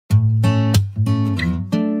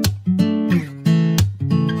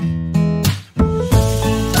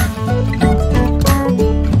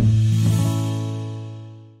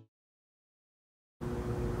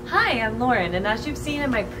Lauren, and as you've seen in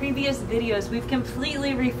my previous videos, we've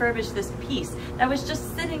completely refurbished this piece that was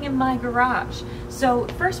just sitting in my garage. So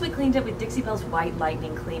first we cleaned it with Dixie Belle's White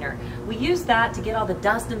Lightning Cleaner. We used that to get all the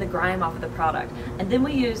dust and the grime off of the product, and then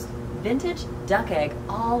we used vintage duck egg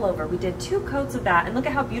all over. We did 2 coats of that, and look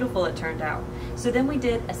at how beautiful it turned out. So then we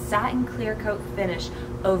did a satin clear coat finish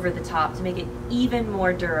over the top to make it even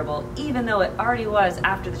more durable, even though it already was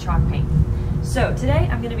after the chalk paint. So today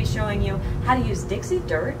I'm going to be showing you how to use Dixie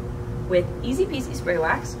Dirt with Easy Peasy Spray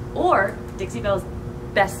Wax or Dixie Belle's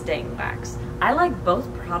Best Dang Wax. I like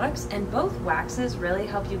both products, and both waxes really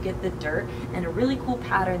help you get the dirt and a really cool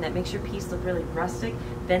pattern that makes your piece look really rustic,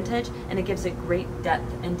 vintage, and it gives it great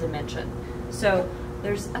depth and dimension. So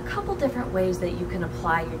there's a couple different ways that you can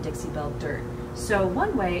apply your Dixie Belle dirt. So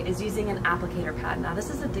one way is using an applicator pad. Now this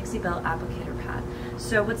is a Dixie Belle applicator pad.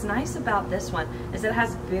 So what's nice about this one is it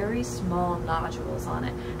has very small nodules on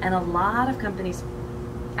it, and a lot of companies'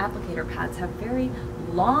 applicator pads have very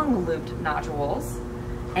long looped nodules,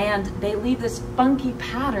 and they leave this funky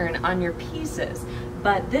pattern on your pieces.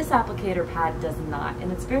 But this applicator pad does not, and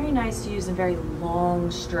it's very nice to use in very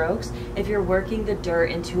long strokes if you're working the dirt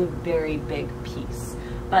into a very big piece.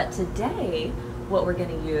 But today, what we're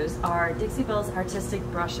going to use are Dixie Belle's artistic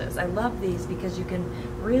brushes. I love these because you can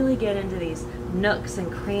really get into these nooks and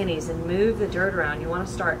crannies and move the dirt around. You want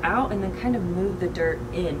to start out and then kind of move the dirt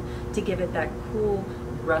in to give it that cool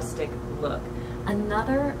rustic look.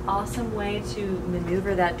 Another awesome way to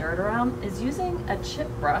maneuver that dirt around is using a chip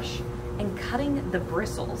brush and cutting the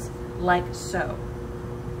bristles like so.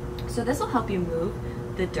 So this will help you move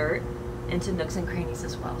the dirt into nooks and crannies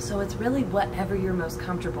as well. So it's really whatever you're most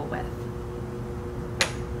comfortable with.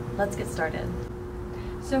 Let's get started.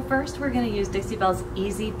 So first we're going to use Dixie Belle's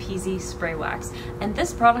Easy Peasy Spray Wax, and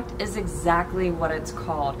this product is exactly what it's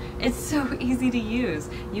called. It's so easy to use.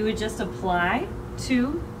 You would just apply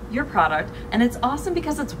to your product, and it's awesome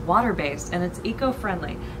because it's water-based and it's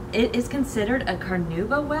eco-friendly. It is considered a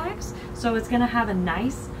carnauba wax, so it's going to have a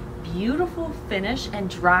nice, beautiful finish and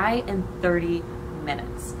dry in 30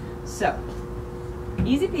 minutes. So,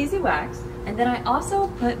 Easy Peasy Wax, and then I also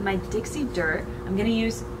put my Dixie Dirt. I'm going to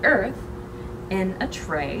use Earth in a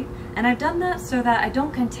tray, and I've done that so that I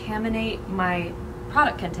don't contaminate my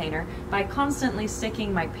product container by constantly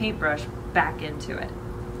sticking my paintbrush back into it.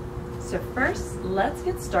 So first, let's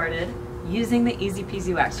get started using the Easy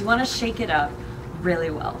Peasy Wax. You want to shake it up really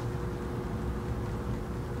well.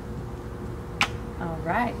 All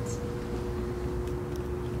right.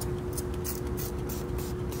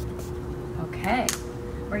 Okay,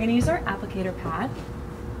 we're going to use our applicator pad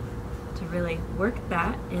to really work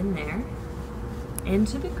that in there,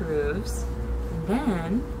 into the grooves. And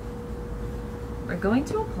then we're going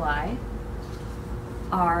to apply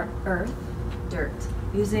our Earth Dirt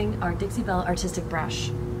using our Dixie Belle artistic brush.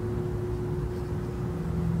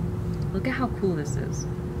 Look at how cool this is.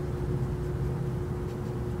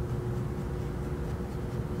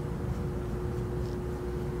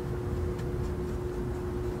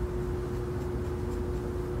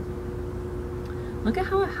 Look at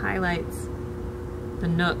how it highlights the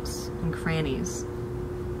nooks and crannies.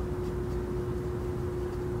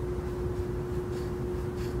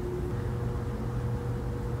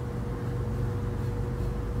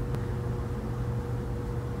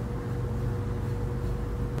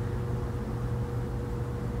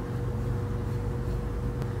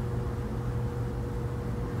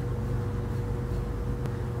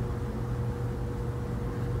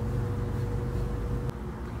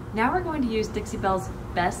 Now we're going to use Dixie Belle's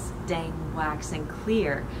Best Dang Wax and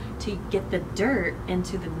Clear to get the dirt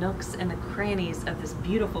into the nooks and the crannies of this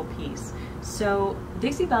beautiful piece. So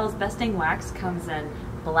Dixie Belle's Best Dang Wax comes in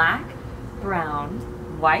black, brown,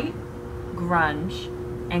 white, grunge,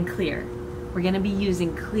 and clear. We're going to be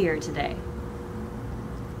using clear today.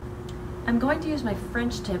 I'm going to use my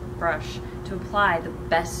French tip brush to apply the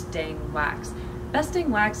Best Dang Wax. Best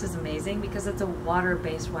Dang Wax is amazing because it's a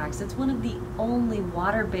water-based wax. It's one of the only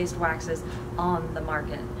water-based waxes on the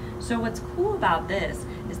market. So what's cool about this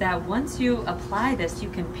is that once you apply this, you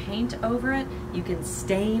can paint over it, you can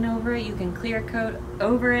stain over it, you can clear coat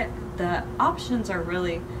over it. The options are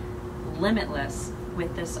really limitless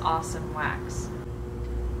with this awesome wax.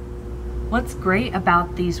 What's great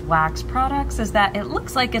about these wax products is that it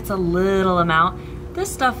looks like it's a little amount. This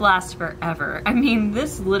stuff lasts forever. I mean,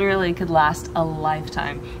 this literally could last a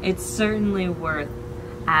lifetime. It's certainly worth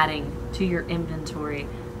adding to your inventory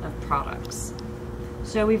of products.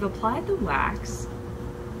 So we've applied the wax,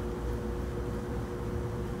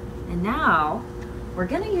 and now we're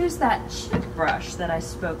going to use that chip brush that I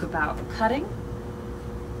spoke about cutting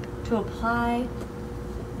to apply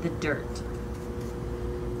the dirt.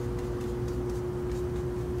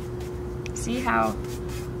 See how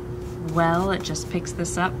well it just picks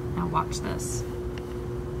this up? Now watch this.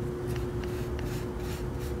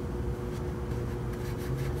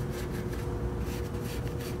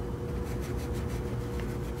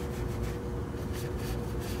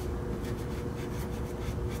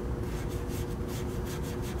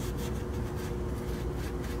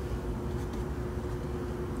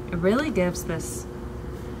 It really gives this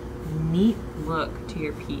neat look to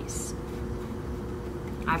your piece.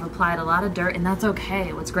 I've applied a lot of dirt, and that's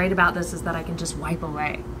okay. What's great about this is that I can just wipe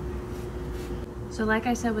away. So like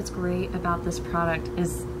I said, what's great about this product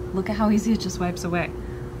is look at how easy it just wipes away.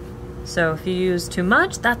 So if you use too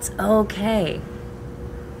much, that's okay.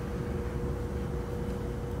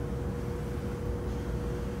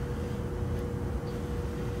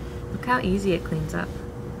 Look how easy it cleans up.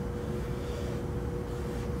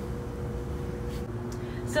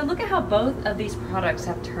 So look at how both of these products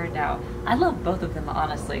have turned out. I love both of them,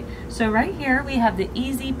 honestly. So right here we have the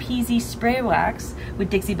Easy Peasy Spray Wax with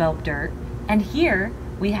Dixie Belle Dirt, and here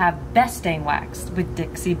we have Best Stain Wax with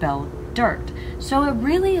Dixie Belle Dirt. So it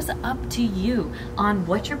really is up to you on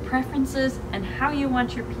what your preference is and how you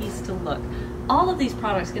want your piece to look. All of these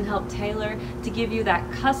products can help tailor to give you that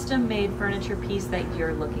custom-made furniture piece that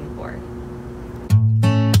you're looking for.